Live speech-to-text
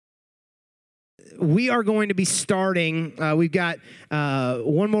we are going to be starting, we've got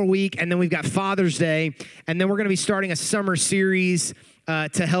one more week, and then we've got Father's Day, and then we're going to be starting a summer series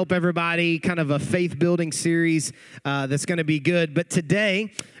to help everybody, kind of a faith-building series that's going to be good. But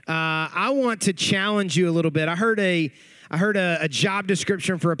today, I want to challenge you a little bit. I heard a job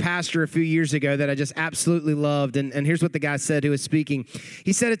description for a pastor a few years ago that I just absolutely loved, and here's what the guy said who was speaking.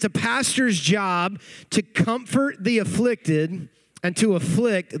 He said, it's a pastor's job to comfort the afflicted and to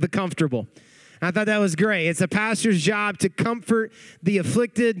afflict the comfortable. I thought that was great. It's a pastor's job to comfort the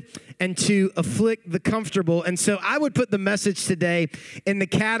afflicted and to afflict the comfortable. And so I would put the message today in the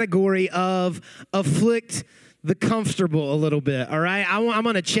category of afflict the comfortable a little bit, all right? I'm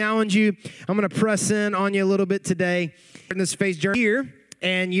going to challenge you. I'm going to press in on you a little bit today in this faith journey here.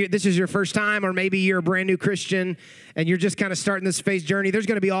 And this is your first time, or maybe you're a brand new Christian and you're just kind of starting this faith journey. There's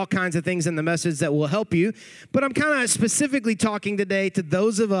going to be all kinds of things in the message that will help you. But I'm kind of specifically talking today to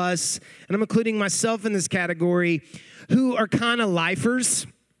those of us, and I'm including myself in this category, who are kind of lifers.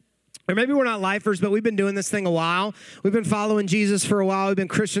 Or maybe we're not lifers, but we've been doing this thing a while. We've been following Jesus for a while. We've been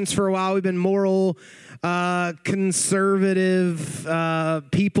Christians for a while. We've been moral, conservative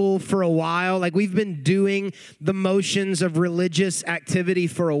people for a while. Like, we've been doing the motions of religious activity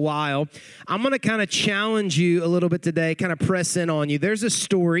for a while. I'm going to kind of challenge you a little bit today, kind of press in on you. There's a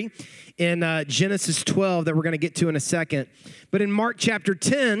story in Genesis 12 that we're going to get to in a second. But in Mark chapter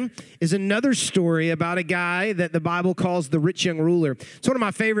 10 is another story about a guy that the Bible calls the rich young ruler. It's one of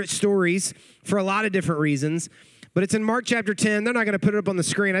my favorite stories for a lot of different reasons. But it's in Mark chapter 10. They're not going to put it up on the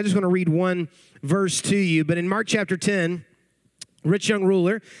screen. I just want to read one verse to you. But in Mark chapter 10, rich young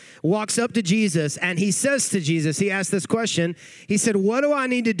ruler walks up to Jesus, and he says to Jesus, he asked this question. He said, what do I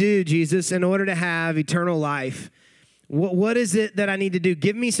need to do, Jesus, in order to have eternal life? What is it that I need to do?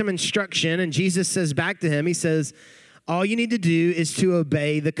 Give me some instruction. And Jesus says back to him, he says, all you need to do is to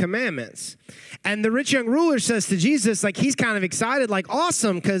obey the commandments. And the rich young ruler says to Jesus, like, he's kind of excited, like,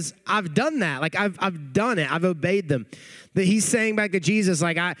 awesome, because I've done that. Like, I've done it. I've obeyed them. But he's saying back to Jesus,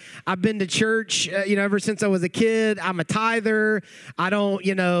 like, I've been to church, ever since I was a kid. I'm a tither. I don't,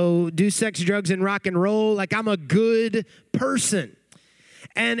 do sex, drugs, and rock and roll. Like, I'm a good person.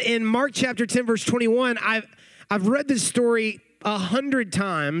 And in Mark chapter 10, verse 21, I've read this story 100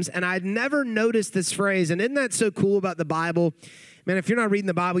 times, and I'd never noticed this phrase. And isn't that so cool about the Bible? Man, if you're not reading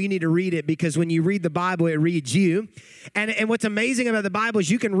the Bible, you need to read it, because when you read the Bible, it reads you. And what's amazing about the Bible is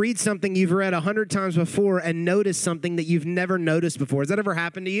you can read something you've read 100 times before and notice something that you've never noticed before. Has that ever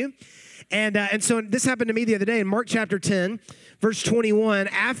happened to you? And so this happened to me the other day in Mark chapter 10, verse 21.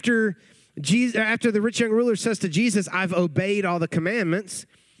 After the rich young ruler says to Jesus, I've obeyed all the commandments.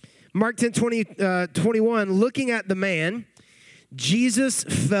 Mark 10, 21, looking at the man, Jesus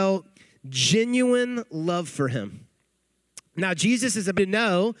felt genuine love for him. Now, Jesus is about to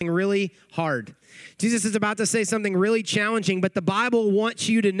know something really hard. Jesus is about to say something really challenging, but the Bible wants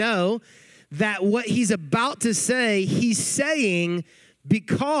you to know that what he's about to say, he's saying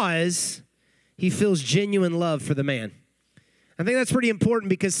because he feels genuine love for the man. I think that's pretty important,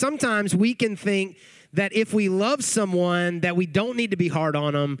 because sometimes we can think that if we love someone, that we don't need to be hard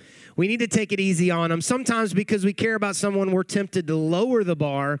on them. We need to take it easy on them. Sometimes because we care about someone, we're tempted to lower the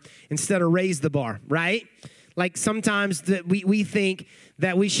bar instead of raise the bar, right? Like, sometimes that we think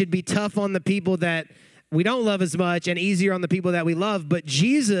that we should be tough on the people that we don't love as much and easier on the people that we love. But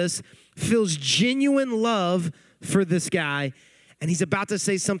Jesus feels genuine love for this guy, and he's about to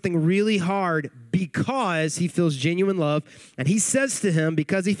say something really hard because he feels genuine love. And he says to him,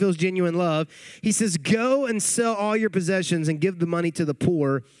 because he feels genuine love, he says, go and sell all your possessions and give the money to the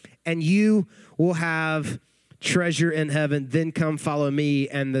poor, and you will have treasure in heaven. Then come follow me.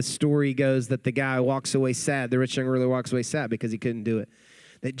 And the story goes that the guy walks away sad. The rich young ruler walks away sad because he couldn't do it.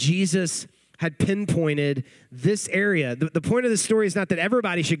 That Jesus had pinpointed this area. The point of the story is not that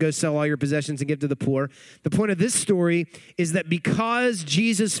everybody should go sell all your possessions and give to the poor. The point of this story is that because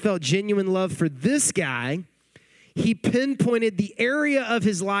Jesus felt genuine love for this guy, he pinpointed the area of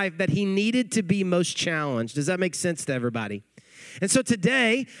his life that he needed to be most challenged. Does that make sense to everybody? And so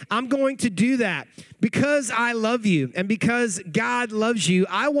today, I'm going to do that. Because I love you and because God loves you,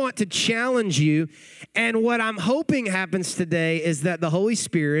 I want to challenge you. And what I'm hoping happens today is that the Holy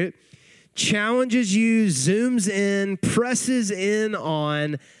Spirit challenges you, zooms in, presses in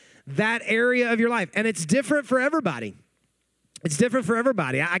on that area of your life. And it's different for everybody. It's different for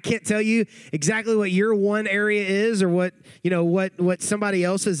everybody. I can't tell you exactly what your one area is or what somebody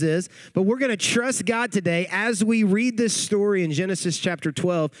else's is, but we're going to trust God today as we read this story in Genesis chapter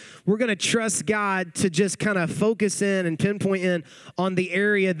 12. We're going to trust God to just kind of focus in and pinpoint in on the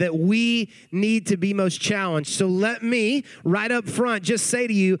area that we need to be most challenged. So let me, right up front, just say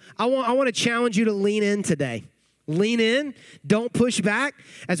to you, I want to challenge you to lean in today. Lean in. Don't push back.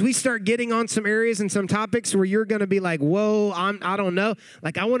 As we start getting on some areas and some topics where you're going to be like, whoa, I don't know.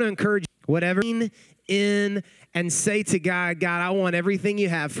 Like, I want to encourage you, whatever, lean in and say to God, God, I want everything you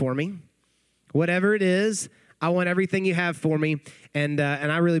have for me. Whatever it is, I want everything you have for me. And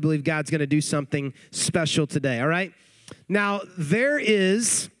I really believe God's going to do something special today, all right? Now, there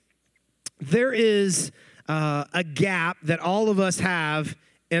is a gap that all of us have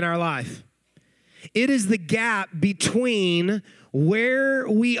in our life. It is the gap between where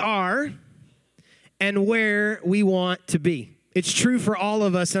we are and where we want to be. It's true for all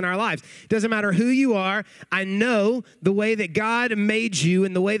of us in our lives. It doesn't matter who you are. I know the way that God made you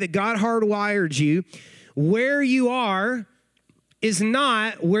and the way that God hardwired you. Where you are is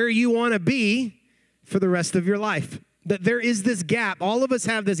not where you want to be for the rest of your life. That there is this gap. All of us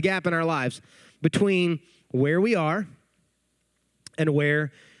have this gap in our lives between where we are and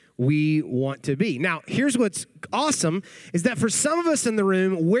where we want to be. Now, here's what's awesome is that for some of us in the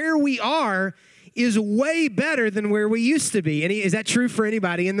room, where we are is way better than where we used to be. And is that true for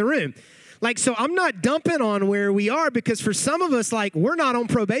anybody in the room? Like, so I'm not dumping on where we are because for some of us, like, we're not on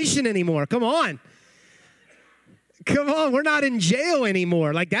probation anymore. Come on, we're not in jail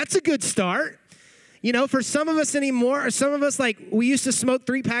anymore. Like, that's a good start. You know, for some of us anymore, or some of us, like, we used to smoke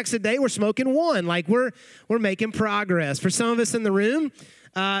 3 packs a day. We're smoking 1. Like, we're making progress. For some of us in the room,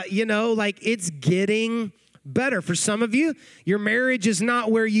 like, it's getting better. For some of you, your marriage is not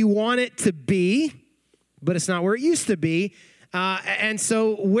where you want it to be, but it's not where it used to be. And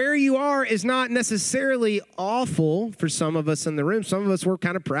so where you are is not necessarily awful for some of us in the room. Some of us, we're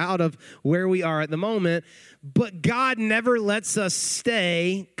kind of proud of where we are at the moment, but God never lets us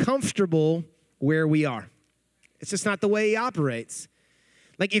stay comfortable where we are. It's just not the way he operates.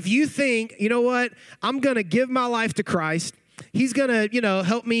 Like, if you think, you know what, I'm going to give my life to Christ, he's going to,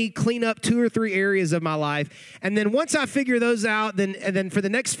 help me clean up 2 or 3 areas of my life. And then once I figure those out, then for the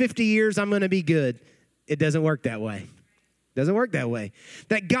next 50 years, I'm going to be good. It doesn't work that way. It doesn't work that way.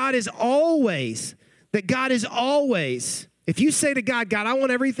 That God is always, if you say to God, God, I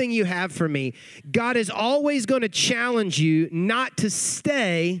want everything you have for me, God is always going to challenge you not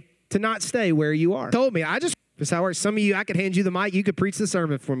stay where you are. Told me, that's how it works. Some of you, I could hand you the mic. You could preach the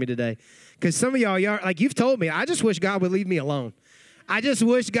sermon for me today. Because some of y'all, like, you've told me, I just wish God would leave me alone. I just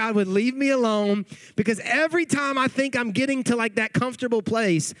wish God would leave me alone, because every time I think I'm getting to, like, that comfortable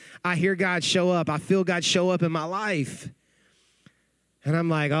place, I hear God show up. I feel God show up in my life. And I'm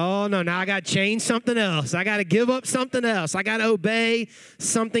like, oh, no, now I got to change something else. I got to give up something else. I got to obey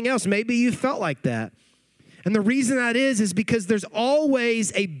something else. Maybe you felt like that. And the reason that is because there's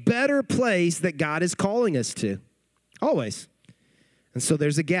always a better place that God is calling us to. Always. And so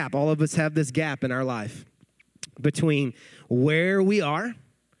there's a gap. All of us have this gap in our life between where we are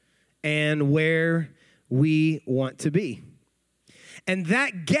and where we want to be. And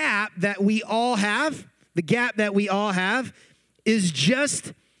that gap that we all have, is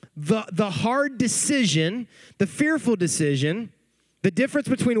just the hard decision, the fearful decision. The difference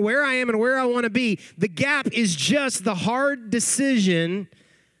between where I am and where I want to be, the gap is just the hard decision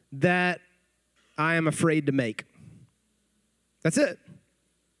that I am afraid to make. That's it.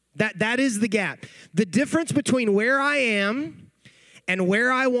 That is the gap. The difference between where I am and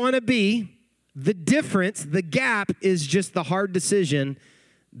where I want to be, the gap is just the hard decision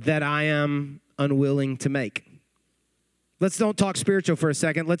that I am unwilling to make. Let's don't talk spiritual for a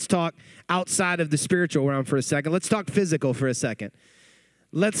second. Let's talk outside of the spiritual realm for a second. Let's talk physical for a second.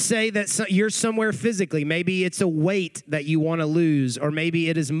 Let's say that you're somewhere physically. Maybe it's a weight that you want to lose, or maybe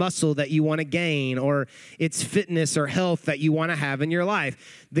it is muscle that you want to gain, or it's fitness or health that you want to have in your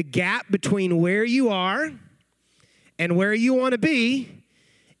life. The gap between where you are and where you want to be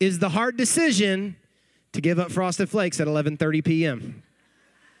is the hard decision to give up Frosted Flakes at 11:30 p.m.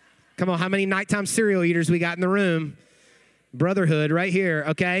 Come on, how many nighttime cereal eaters we got in the room? Brotherhood right here,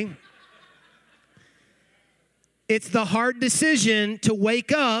 okay? It's the hard decision to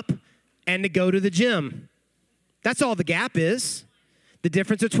wake up and to go to the gym. That's all the gap is. The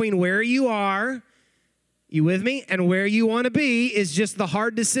difference between where you are, you with me, and where you want to be is just the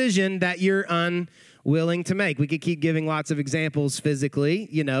hard decision that you're willing to make. We could keep giving lots of examples physically,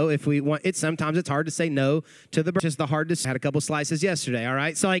 if we want it. Sometimes it's hard to say no to the just the hardest. I had a couple slices yesterday, all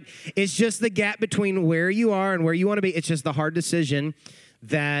right? So it's just the gap between where you are and where you want to be. It's just the hard decision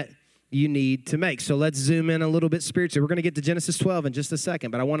that you need to make. So let's zoom in a little bit spiritually. We're going to get to Genesis 12 in just a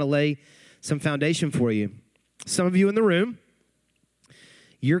second, but I want to lay some foundation for you. Some of you in the room,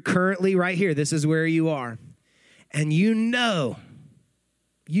 you're currently right here. This is where you are. And you know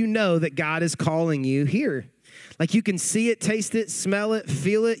that God is calling you here. Like you can see it, taste it, smell it,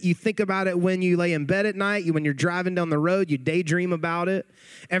 feel it. You think about it when you lay in bed at night. When you're driving down the road, you daydream about it.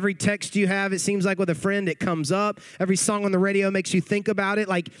 Every text you have, it seems like with a friend, it comes up. Every song on the radio makes you think about it.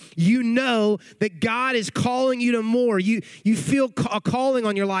 Like you know that God is calling you to more. You feel a calling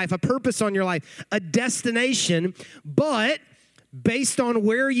on your life, a purpose on your life, a destination. But based on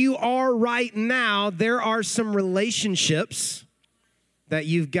where you are right now, there are some relationships that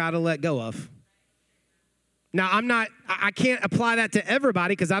you've got to let go of. Now, I can't apply that to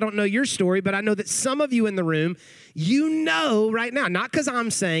everybody because I don't know your story, but I know that some of you in the room, right now, not because I'm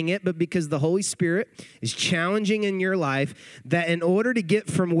saying it, but because the Holy Spirit is challenging in your life that in order to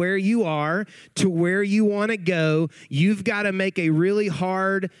get from where you are to where you want to go, you've got to make a really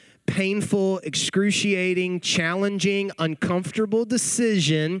hard, painful, excruciating, challenging, uncomfortable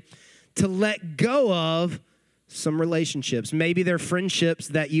decision to let go of some relationships. Maybe they're friendships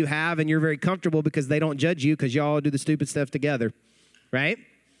that you have and you're very comfortable because they don't judge you because y'all do the stupid stuff together, right?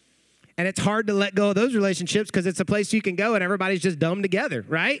 And it's hard to let go of those relationships because it's a place you can go and everybody's just dumb together,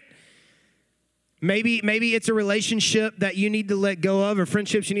 right? Maybe it's a relationship that you need to let go of or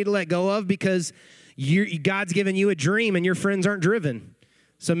friendships you need to let go of because God's given you a dream and your friends aren't driven.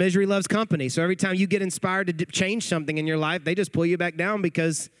 So misery loves company. So every time you get inspired to change something in your life, they just pull you back down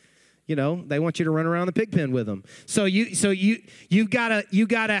because they want you to run around the pig pen with them. So you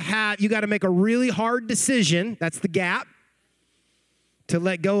gotta make a really hard decision. That's the gap, to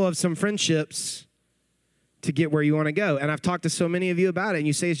let go of some friendships to get where you want to go. And I've talked to so many of you about it, and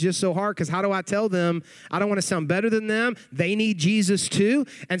you say it's just so hard because how do I tell them I don't want to sound better than them? They need Jesus too.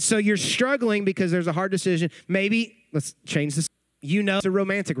 And so you're struggling because there's a hard decision. Maybe, let's change this. It's a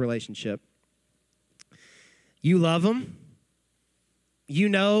romantic relationship. You love them. You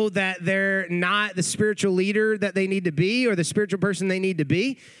know that they're not the spiritual leader that they need to be or the spiritual person they need to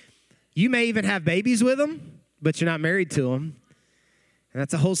be. You may even have babies with them, but you're not married to them. And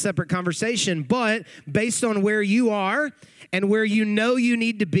that's a whole separate conversation. But based on where you are and where you know you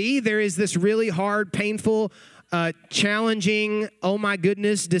need to be, there is this really hard, painful, challenging, oh my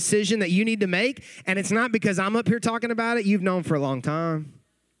goodness, decision that you need to make. And it's not because I'm up here talking about it. You've known for a long time.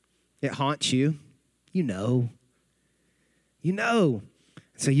 It haunts you. You know.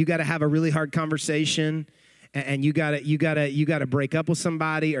 So you got to have a really hard conversation, and you got to break up with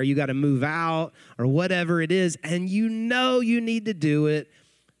somebody, or you got to move out, or whatever it is, and you need to do it,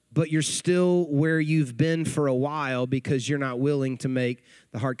 but you're still where you've been for a while because you're not willing to make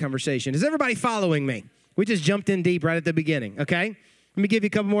the hard conversation. Is everybody following me? We just jumped in deep right at the beginning, okay? Let me give you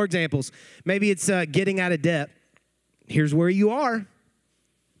a couple more examples. Maybe it's getting out of debt. Here's where you are.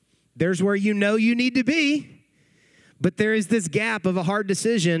 There's where you know you need to be. But there is this gap of a hard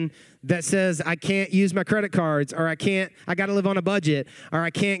decision that says, I can't use my credit cards, or I got to live on a budget, or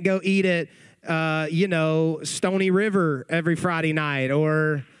I can't go eat at, Stony River every Friday night,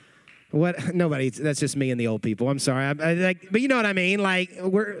 or what? Nobody, that's just me and the old people. I'm sorry. But you know what I mean? Like,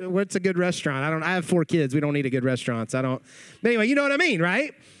 what's a good restaurant? I have 4 kids. We don't need a good restaurant. But anyway, you know what I mean,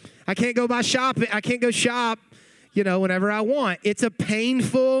 right? I can't go buy shopping. I can't go shop, whenever I want. It's a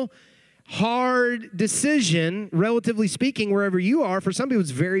painful, hard decision, relatively speaking, wherever you are. For some people,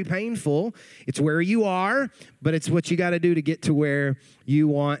 it's very painful. It's where you are, but it's what you got to do to get to where you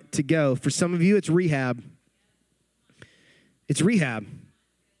want to go. For some of you, it's rehab. It's rehab.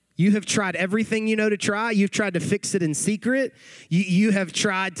 You have tried everything you know to try. You've tried to fix it in secret. You have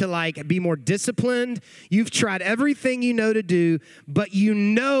tried to be more disciplined. You've tried everything you know to do, but you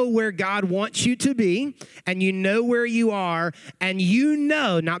know where God wants you to be, and you know where you are, and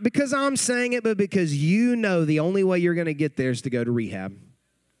not because I'm saying it, but because the only way you're going to get there is to go to rehab.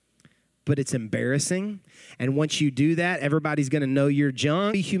 But it's embarrassing. And once you do that, everybody's going to know you're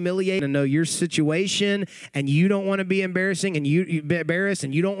junk, be humiliated, and know your situation, and you don't want to be embarrassing, and you embarrassed,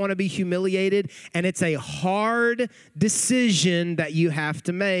 and you don't want to be humiliated. And it's a hard decision that you have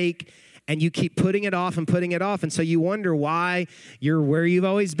to make, and you keep putting it off and putting it off. And so you wonder why you're where you've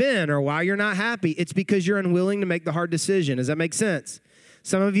always been or why you're not happy. It's because you're unwilling to make the hard decision. Does that make sense?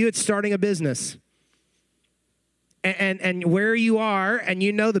 Some of you, it's starting a business. And where you are, and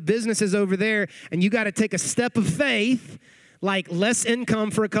the business is over there, and you got to take a step of faith, like less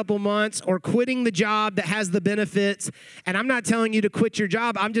income for a couple months or quitting the job that has the benefits. And I'm not telling you to quit your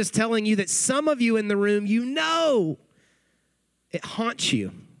job. I'm just telling you that some of you in the room, you know, it haunts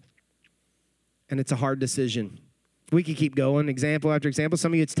you. And it's a hard decision. We could keep going, example after example.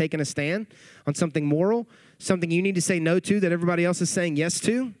 Some of you, it's taking a stand on something moral, something you need to say no to that everybody else is saying yes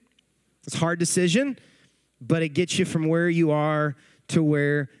to. It's a hard decision, but it gets you from where you are to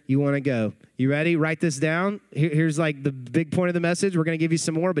where you want to go. You ready? Write this down. Here's like the big point of the message. We're going to give you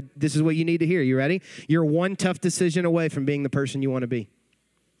some more, but this is what you need to hear. You ready? You're one tough decision away from being the person you want to be.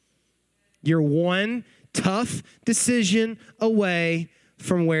 You're one tough decision away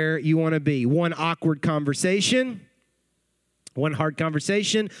from where you want to be. One awkward conversation, one hard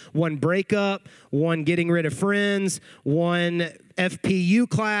conversation, one breakup, one getting rid of friends, one FPU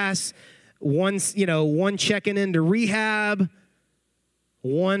class, one checking into rehab,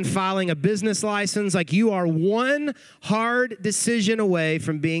 one filing a business license. Like, you are one hard decision away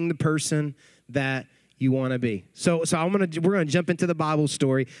from being the person that you want to be. So we're going to jump into the Bible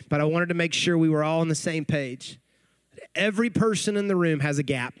story, but I wanted to make sure we were all on the same page. Every person in the room has a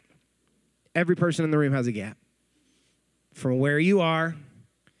gap. Every person in the room has a gap. From where you are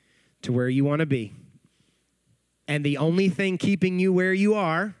to where you want to be. And the only thing keeping you where you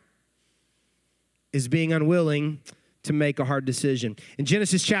are is being unwilling to make a hard decision. In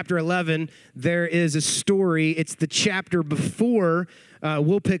Genesis chapter 11, there is a story. It's the chapter before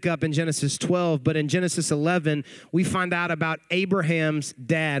we'll pick up in Genesis 12, but in Genesis 11, we find out about Abraham's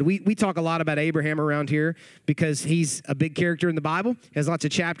dad. We talk a lot about Abraham around here because he's a big character in the Bible. He has lots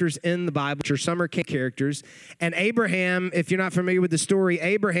of chapters in the Bible, which are summer camp characters. And Abraham, if you're not familiar with the story,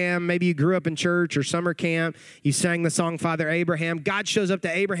 Abraham, maybe you grew up in church or summer camp, you sang the song Father Abraham. God shows up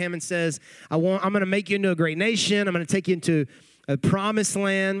to Abraham and says, I'm going to make you into a great nation. I'm going to take you into a promised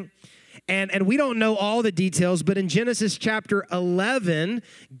land. And we don't know all the details, but in Genesis chapter 11,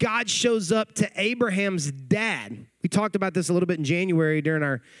 God shows up to Abraham's dad. We talked about this a little bit in January during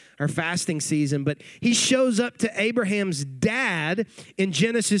our fasting season, but he shows up to Abraham's dad in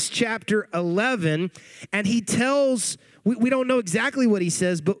Genesis chapter 11, and he tells, we don't know exactly what he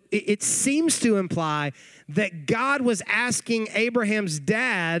says, but it seems to imply that God was asking Abraham's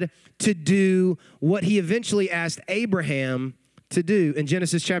dad to do what he eventually asked Abraham to do. In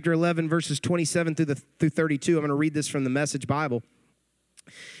Genesis chapter 11, verses 27 through 32, I'm going to read this from the Message Bible.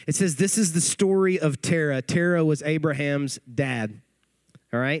 It says, this is the story of Terah. Terah was Abraham's dad.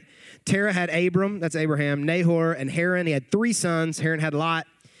 All right? Terah had Abram, that's Abraham, Nahor, and Haran. He had 3 sons. Haran had Lot.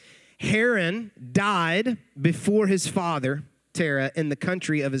 Haran died before his father, Terah, in the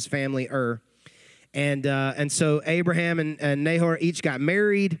country of his family, Ur. And so Abraham and Nahor each got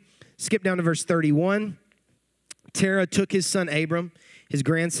married. Skip down to verse 31. Terah took his son Abram, his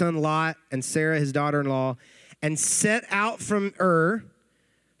grandson Lot, and Sarah, his daughter-in-law, and set out from Ur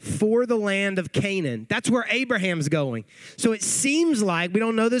for the land of Canaan. That's where Abraham's going. So it seems like, we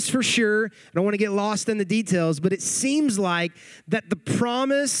don't know this for sure, I don't want to get lost in the details, but it seems like that the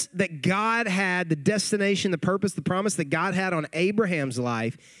promise that God had, the destination, the purpose, the promise that God had on Abraham's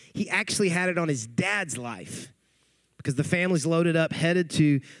life, he actually had it on his dad's life, because the family's loaded up, headed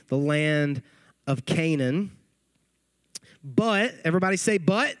to the land of Canaan. But, everybody say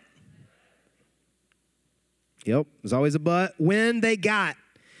but. Yep, there's always a but. When they got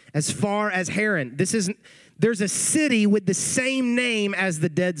as far as Haran, there's a city with the same name as the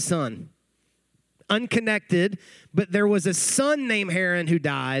dead son. Unconnected, but there was a son named Haran who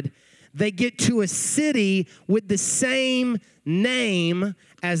died. They get to a city with the same name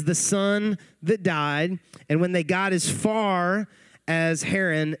as the son that died. And when they got as far as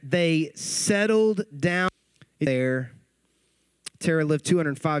Haran, they settled down there. Terah lived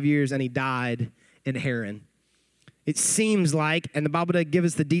 205 years, and he died in Haran. It seems like, and the Bible doesn't give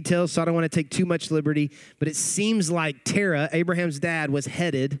us the details, so I don't want to take too much liberty, but it seems like Terah, Abraham's dad, was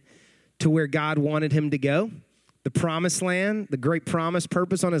headed to where God wanted him to go, the promised land, the great promise,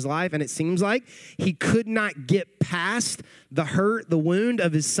 purpose on his life, and it seems like he could not get past the hurt, the wound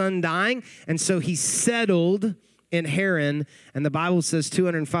of his son dying, and so he settled in Haran, and the Bible says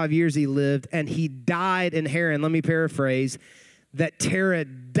 205 years he lived, and he died in Haran. Let me paraphrase. That Terah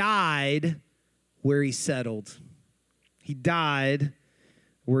died where he settled. He died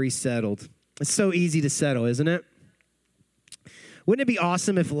where he settled. It's so easy to settle, isn't it? Wouldn't it be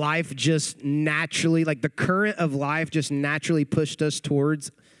awesome if life just naturally, like the current of life just naturally pushed us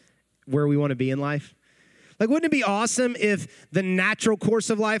towards where we want to be in life? Like, wouldn't it be awesome if the natural course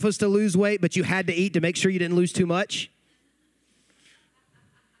of life was to lose weight, but you had to eat to make sure you didn't lose too much?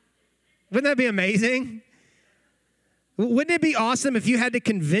 Wouldn't that be amazing? Wouldn't it be awesome if you had to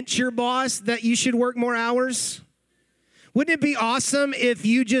convince your boss that you should work more hours? Wouldn't it be awesome if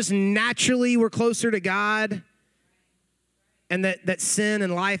you just naturally were closer to God and that sin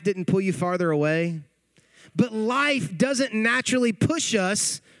and life didn't pull you farther away? But life doesn't naturally push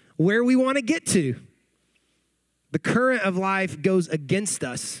us where we want to get to. The current of life goes against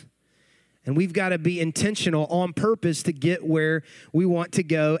us. And we've got to be intentional on purpose to get where we want to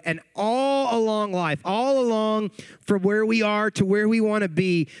go. And all along life, all along from where we are to where we want to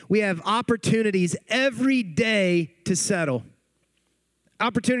be, we have opportunities every day to settle.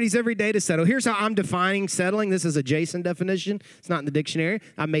 Opportunities every day to settle. Here's how I'm defining settling. This is a Jason definition. It's not in the dictionary.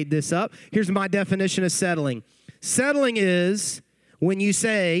 I made this up. Here's my definition of settling. Settling is when you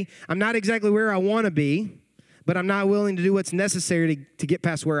say, I'm not exactly where I want to be, but I'm not willing to do what's necessary to get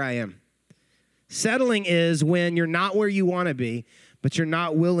past where I am. Settling is when you're not where you want to be, but you're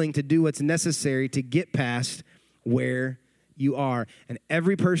not willing to do what's necessary to get past where you are. And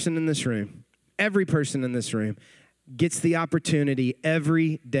every person in this room gets the opportunity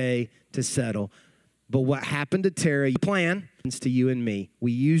every day to settle. But what happened to Tara, plan happens to you and me.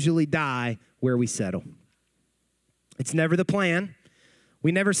 We usually die where we settle. It's never the plan.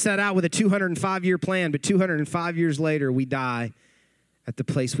 We never set out with a 205-year plan, but 205 years later, we die at the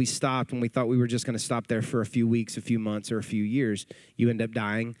place we stopped when we thought we were just going to stop there for a few weeks, a few months, or a few years. You end up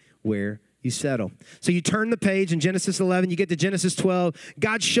dying where you settle. So you turn the page in Genesis 11, you get to Genesis 12.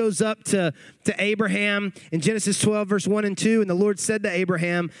 God shows up to Abraham in Genesis 12, verse 1 and 2, and the Lord said to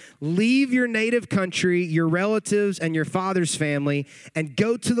Abraham, leave your native country, your relatives, and your father's family, and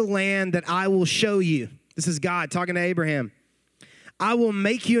go to the land that I will show you. This is God talking to Abraham. I will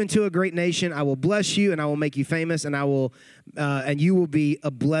make you into a great nation. I will bless you, and I will make you famous, and you will be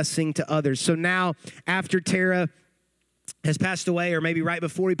a blessing to others. So now, after Terah has passed away, or maybe right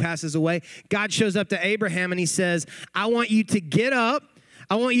before he passes away, God shows up to Abraham, and he says, I want you to get up.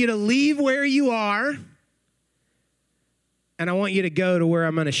 I want you to leave where you are, and I want you to go to where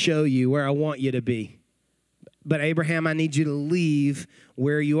I'm going to show you, where I want you to be. But Abraham, I need you to leave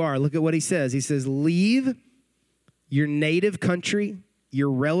where you are. Look at what he says. He says, leave your native country, your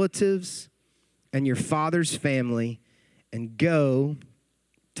relatives, and your father's family, and go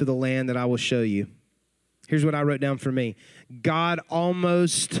to the land that I will show you. Here's what I wrote down for me. God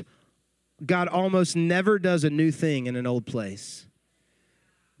almost never does a new thing in an old place.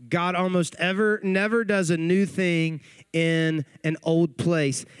 God almost never does a new thing in an old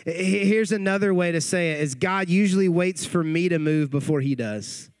place. Here's another way to say it, is God usually waits for me to move before he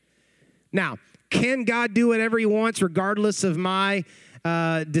does. Now, can God do whatever he wants regardless of my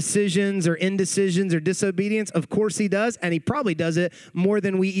decisions or indecisions or disobedience? Of course he does, and he probably does it more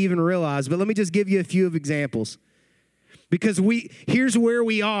than we even realize. But let me just give you a few of examples. Because here's where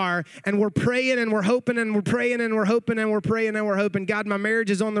we are, and we're praying and we're hoping and we're praying and we're hoping and we're praying and we're hoping. God, my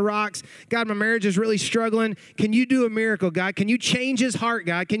marriage is on the rocks. God, my marriage is really struggling. Can you do a miracle, God? Can you change his heart,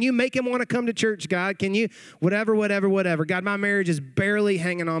 God? Can you make him want to come to church, God? Can you whatever. God, my marriage is barely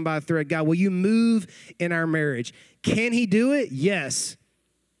hanging on by a thread. God, will you move in our marriage? Can he do it? Yes.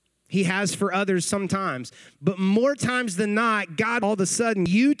 He has for others sometimes. But more times than not, God all of a sudden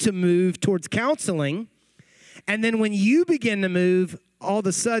you to move towards counseling. And then when you begin to move, all of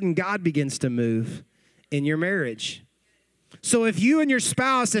a sudden God begins to move in your marriage. So if you and your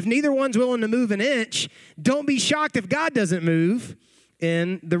spouse, if neither one's willing to move an inch, don't be shocked if God doesn't move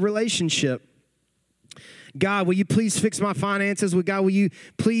in the relationship. God, will you please fix my finances? God, will you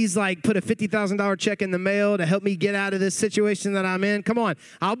please put a $50,000 check in the mail to help me get out of this situation that I'm in? Come on,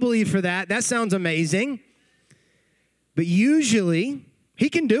 I'll believe for that. That sounds amazing. But usually, he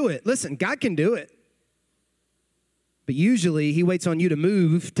can do it. Listen, God can do it. But usually, he waits on you to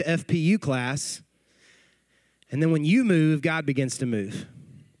move to FPU class. And then when you move, God begins to move.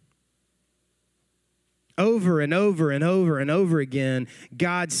 Over and over and over and over again,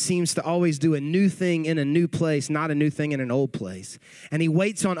 God seems to always do a new thing in a new place, not a new thing in an old place. And he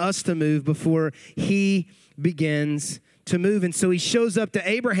waits on us to move before he begins to move. And so he shows up to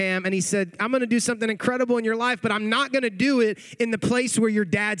Abraham and he said, I'm going to do something incredible in your life, but I'm not going to do it in the place where your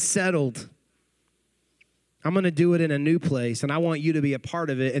dad settled. I'm going to do it in a new place, and I want you to be a part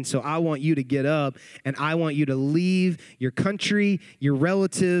of it. And so I want you to get up, and I want you to leave your country, your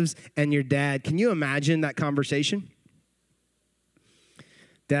relatives, and your dad. Can you imagine that conversation?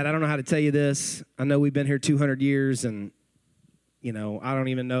 Dad, I don't know how to tell you this. I know we've been here 200 years, and, I don't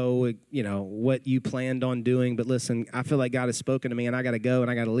even know, what you planned on doing. But listen, I feel like God has spoken to me, and I got to go, and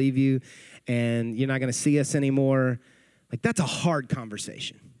I got to leave you, and you're not going to see us anymore. That's a hard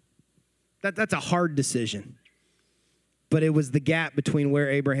conversation. That's a hard decision. But it was the gap between where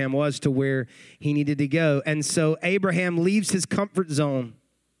Abraham was to where he needed to go. And so Abraham leaves his comfort zone.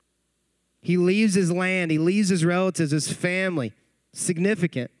 He leaves his land. He leaves his relatives, his family.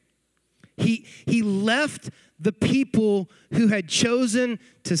 Significant. He left the people who had chosen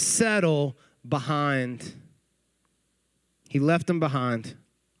to settle behind. He left them behind.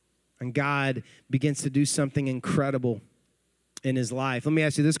 And God begins to do something incredible in his life. Let me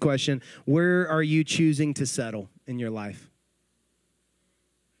ask you this question. Where are you choosing to settle in your life?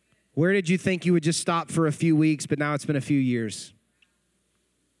 Where did you think you would just stop for a few weeks, but now it's been a few years?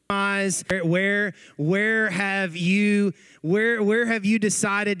 Where have you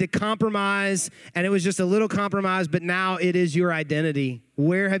decided to compromise, and it was just a little compromise, but now it is your identity?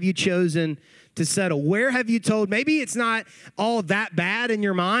 Where have you chosen to settle? Where have you told, maybe it's not all that bad in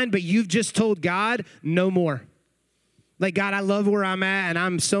your mind, but you've just told God, no more. Like, God, I love where I'm at, and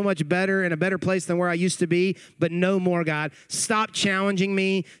I'm so much better, in a better place than where I used to be, but no more, God. Stop challenging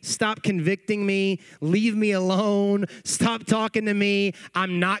me. Stop convicting me. Leave me alone. Stop talking to me.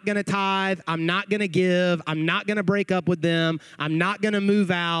 I'm not going to tithe. I'm not going to give. I'm not going to break up with them. I'm not going to move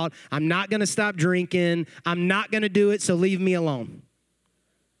out. I'm not going to stop drinking. I'm not going to do it, so leave me alone.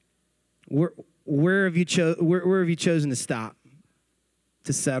 Where have you chosen to stop,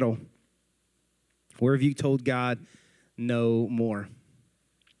 to settle? Where have you told God, no more?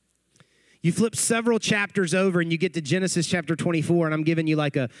 You flip several chapters over and you get to Genesis chapter 24, and I'm giving you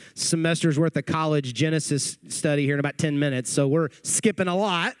like a semester's worth of college Genesis study here in about 10 minutes, so we're skipping a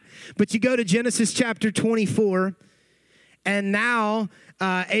lot. But you go to Genesis chapter 24, and now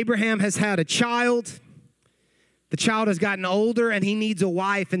Abraham has had a child. The child has gotten older and he needs a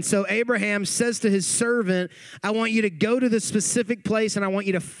wife. And so Abraham says to his servant, I want you to go to this specific place and I want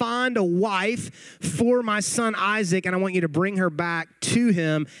you to find a wife for my son Isaac, and I want you to bring her back to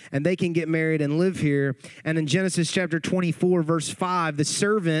him and they can get married and live here. And in Genesis chapter 24, verse 5, the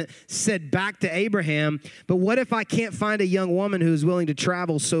servant said back to Abraham, but what if I can't find a young woman who is willing to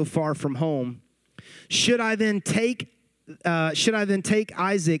travel so far from home? Should I then take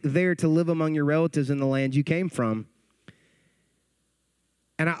Isaac there to live among your relatives in the land you came from?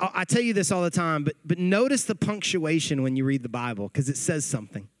 And I tell you this all the time, but notice the punctuation when you read the Bible, because it says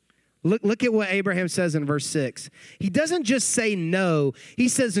something. Look at what Abraham says in verse 6. He doesn't just say no. He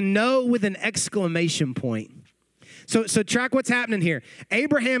says no with an exclamation point. So track what's happening here.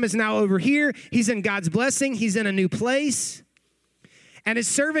 Abraham is now over here. He's in God's blessing. He's in a new place. And his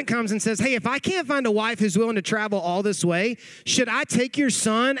servant comes and says, hey, if I can't find a wife who's willing to travel all this way, should I take your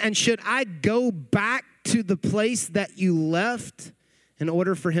son and should I go back to the place that you left in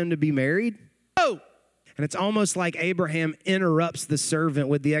order for him to be married? No. And it's almost like Abraham interrupts the servant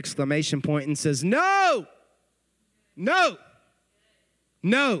with the exclamation point and says, no, no,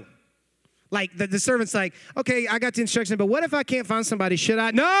 no. Like the servant's like, okay, I got the instruction, but what if I can't find somebody? Should I?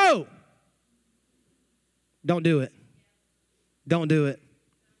 No. Don't do it. Don't do it.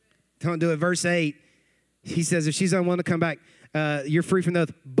 Don't do it. Verse 8, he says, if she's unwilling to come back, you're free from the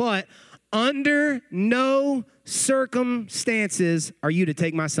oath. But under no circumstances are you to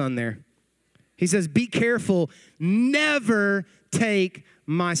take my son there. He says, be careful. Never take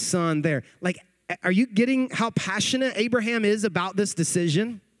my son there. Like, are you getting how passionate Abraham is about this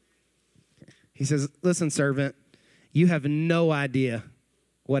decision? He says, listen, servant, you have no idea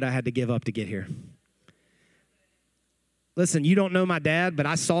what I had to give up to get here. Listen, you don't know my dad, but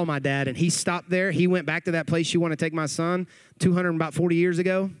I saw my dad, and he stopped there. He went back to that place you want to take my son 240 years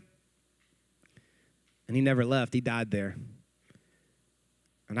ago, and he never left. He died there.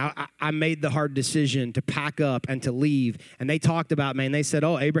 And I made the hard decision to pack up and to leave. And they talked about, man, they said,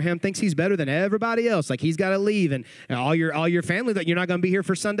 oh, Abraham thinks he's better than everybody else. Like, he's got to leave. And all your family, that you're not going to be here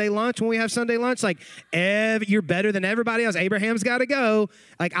for Sunday lunch when we have Sunday lunch. Like, you're better than everybody else. Abraham's got to go.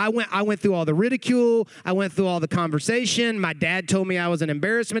 Like, I went through all the ridicule. I went through all the conversation. My dad told me I was an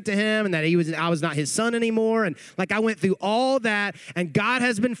embarrassment to him and that I was not his son anymore. And like, I went through all that, and God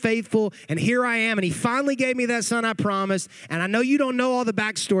has been faithful. And here I am. And he finally gave me that son I promised. And I know you don't know all the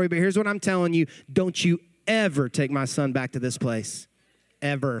backstory, but here's what I'm telling you. Don't you ever take my son back to this place.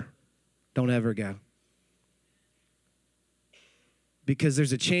 Ever. Don't ever go. Because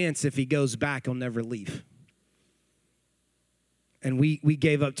there's a chance if he goes back, he'll never leave. And we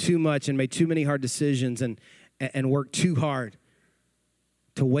gave up too much and made too many hard decisions and worked too hard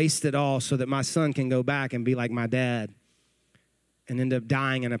to waste it all so that my son can go back and be like my dad and end up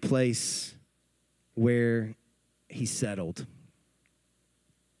dying in a place where he settled.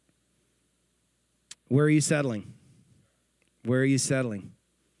 Where are you settling? Where are you settling?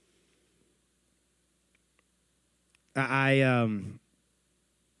 I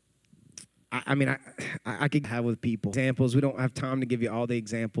I could have with people examples. We don't have time to give you all the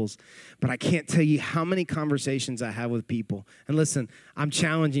examples, but I can't tell you how many conversations I have with people. And listen, I'm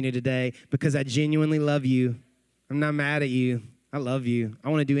challenging you today because I genuinely love you. I'm not mad at you. I love you. I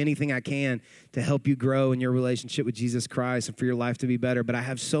want to do anything I can to help you grow in your relationship with Jesus Christ and for your life to be better. But I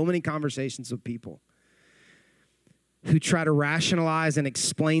have so many conversations with people who try to rationalize and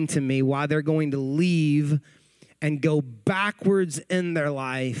explain to me why they're going to leave and go backwards in their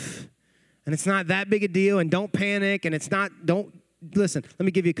life. And it's not that big a deal, and don't panic, and listen, let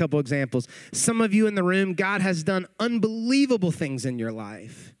me give you a couple examples. Some of you in the room, God has done unbelievable things in your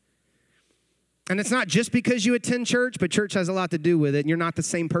life. And it's not just because you attend church, but church has a lot to do with it, and you're not the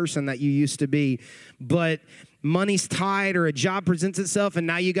same person that you used to be. But money's tight or a job presents itself, and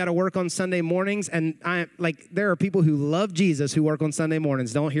now you got to work on Sunday mornings. And there are people who love Jesus who work on Sunday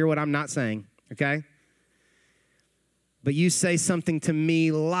mornings. Don't hear what I'm not saying, okay? But you say something to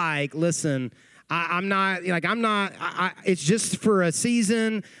me like, listen, it's just for a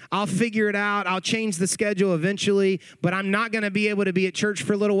season. I'll figure it out. I'll change the schedule eventually, but I'm not going to be able to be at church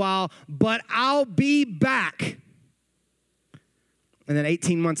for a little while, but I'll be back. And then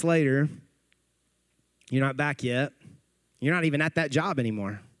 18 months later, you're not back yet. You're not even at that job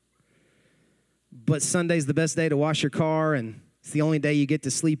anymore. But Sunday's the best day to wash your car, and it's the only day you get to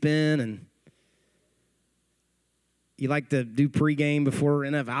sleep in, and you like to do pregame before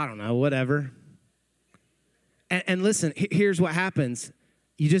NFL, I don't know, whatever. And listen, here's what happens.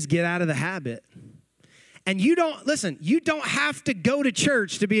 You just get out of the habit. And you don't have to go to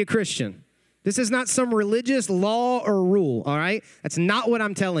church to be a Christian. This is not some religious law or rule, all right? That's not what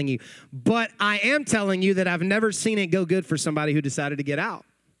I'm telling you. But I am telling you that I've never seen it go good for somebody who decided to get out.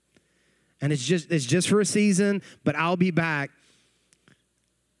 And it's just for a season, but I'll be back.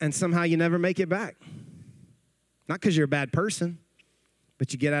 And somehow you never make it back. Not because you're a bad person,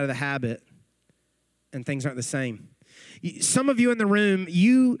 but you get out of the habit and things aren't the same. Some of you in the room,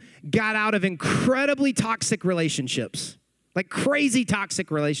 you got out of incredibly toxic relationships, like crazy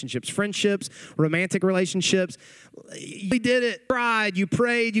toxic relationships, friendships, romantic relationships. You did it, cried, you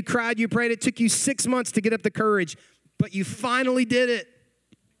prayed, you cried, you prayed. It took you 6 months to get up the courage, but you finally did it.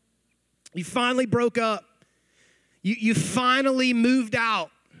 You finally broke up. You finally moved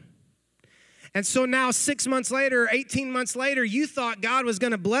out. And so now 6 months later, 18 months later, you thought God was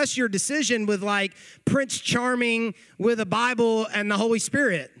going to bless your decision with like Prince Charming with a Bible and the Holy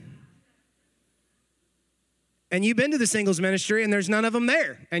Spirit. And you've been to the singles ministry and there's none of them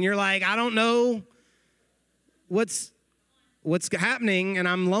there. And you're like, I don't know what's happening, and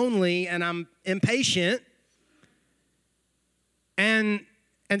I'm lonely and I'm impatient. And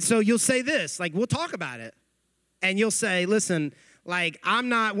so you'll say this, like, we'll talk about it. And you'll say, listen, like,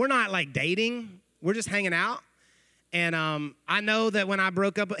 we're not like dating. We're just hanging out. And I know that when I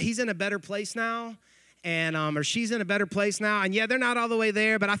broke up, he's in a better place now. And, or she's in a better place now. And yeah, they're not all the way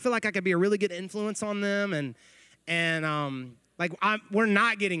there, but I feel like I could be a really good influence on them. And we're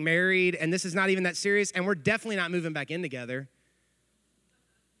not getting married, and this is not even that serious. And we're definitely not moving back in together.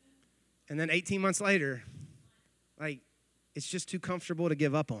 And then 18 months later, like, it's just too comfortable to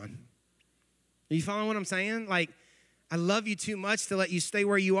give up on. Are you following what I'm saying? Like, I love you too much to let you stay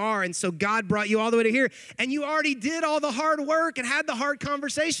where you are. And so God brought you all the way to here. And you already did all the hard work and had the hard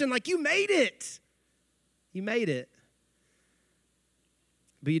conversation. Like, you made it. You made it.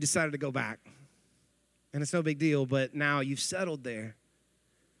 But you decided to go back. And it's no big deal, but now you've settled there.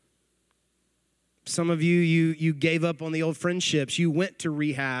 Some of you gave up on the old friendships. You went to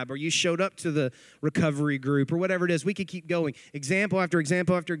rehab, or you showed up to the recovery group, or whatever it is. We could keep going. Example after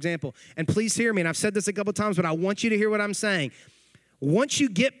example after example. And please hear me, and I've said this a couple times, but I want you to hear what I'm saying. Once you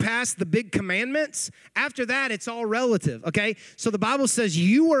get past the big commandments, after that, it's all relative, okay? So the Bible says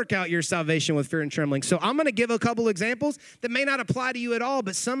you work out your salvation with fear and trembling. So I'm going to give a couple examples that may not apply to you at all,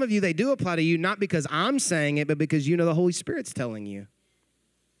 but some of you, they do apply to you, not because I'm saying it, but because you know the Holy Spirit's telling you.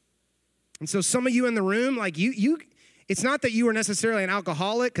 And so some of you in the room, like it's not that you were necessarily an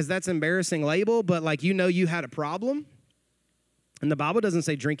alcoholic, because that's an embarrassing label, but like you know you had a problem. And the Bible doesn't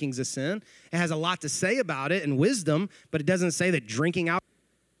say drinking's a sin. It has a lot to say about it and wisdom, but it doesn't say that drinking alcohol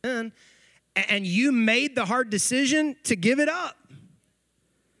is a sin. And you made the hard decision to give it up.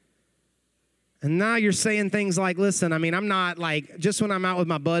 And now you're saying things like, listen, I mean, I'm not like, just when I'm out with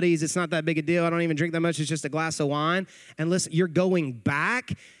my buddies, it's not that big a deal. I don't even drink that much. It's just a glass of wine. And listen, you're going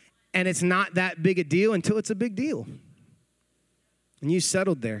back, and it's not that big a deal until it's a big deal. And you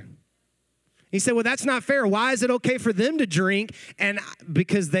settled there. He said, well, that's not fair. Why is it okay for them to drink? And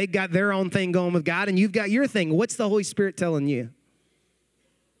because they got their own thing going with God, and you've got your thing. What's the Holy Spirit telling you?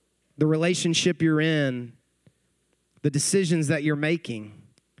 The relationship you're in, the decisions that you're making.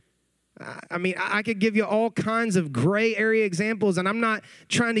 I mean, I could give you all kinds of gray area examples, and I'm not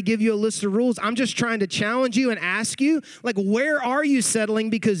trying to give you a list of rules. I'm just trying to challenge you and ask you, like, where are you settling?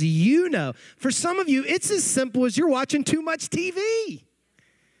 Because you know. For some of you, it's as simple as you're watching too much TV.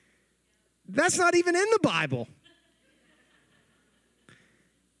 That's not even in the Bible.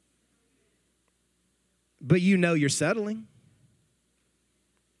 But you know you're settling.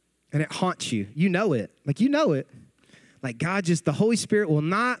 And it haunts you. You know it. Like, you know it. Like, God the Holy Spirit will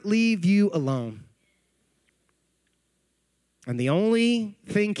not leave you alone. And the only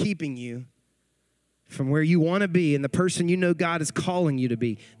thing keeping you from where you want to be and the person you know God is calling you to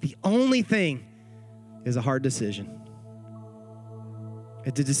be, the only thing is a hard decision.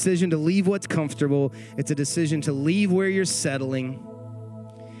 It's a decision to leave what's comfortable. It's a decision to leave where you're settling.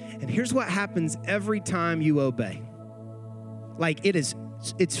 And here's what happens every time you obey. Like, it's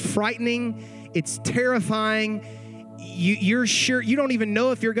frightening. It's terrifying. You're sure, you don't even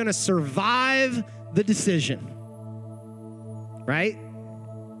know if you're going to survive the decision, right?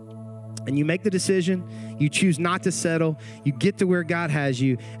 And you make the decision, you choose not to settle, you get to where God has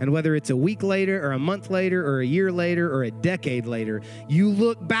you, and whether it's a week later or a month later or a year later or a decade later, you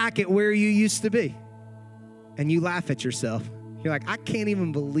look back at where you used to be and you laugh at yourself. You're like, I can't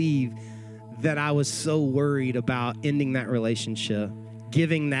even believe that I was so worried about ending that relationship,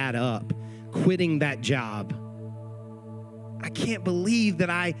 giving that up, quitting that job. I can't believe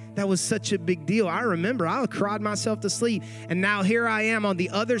that was such a big deal. I remember I cried myself to sleep. And now here I am on the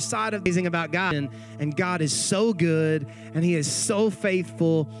other side of amazing about God. And God is so good and he is so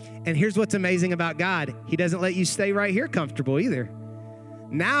faithful. And here's what's amazing about God. He doesn't let you stay right here comfortable either.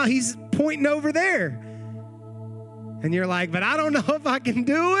 Now he's pointing over there. And you're like, but I don't know if I can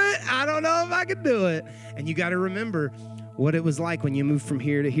do it. I don't know if I can do it. And you got to remember what it was like when you moved from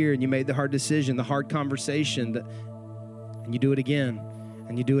here to here and you made the hard decision, the hard conversation, and you do it again,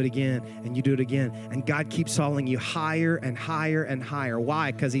 and you do it again, and you do it again. And God keeps calling you higher and higher and higher.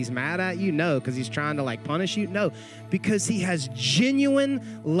 Why? Because he's mad at you? No. Because he's trying to punish you? No. Because he has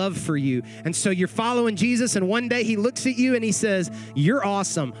genuine love for you. And so you're following Jesus, and one day he looks at you and he says, you're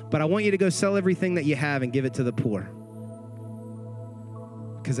awesome, but I want you to go sell everything that you have and give it to the poor.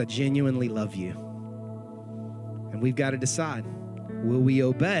 Because I genuinely love you. And we've got to decide, will we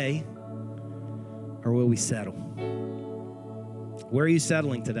obey or will we settle? Where are you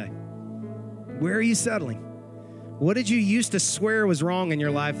settling today? Where are you settling? What did you used to swear was wrong in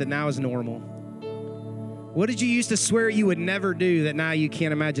your life that now is normal? What did you used to swear you would never do that now you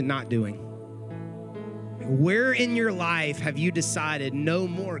can't imagine not doing? Where in your life have you decided, no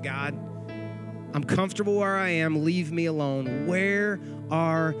more, God? I'm comfortable where I am. Leave me alone. Where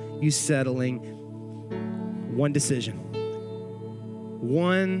are you settling? One decision.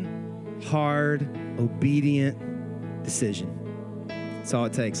 One hard, obedient decision. That's all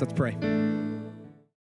it takes. Let's pray.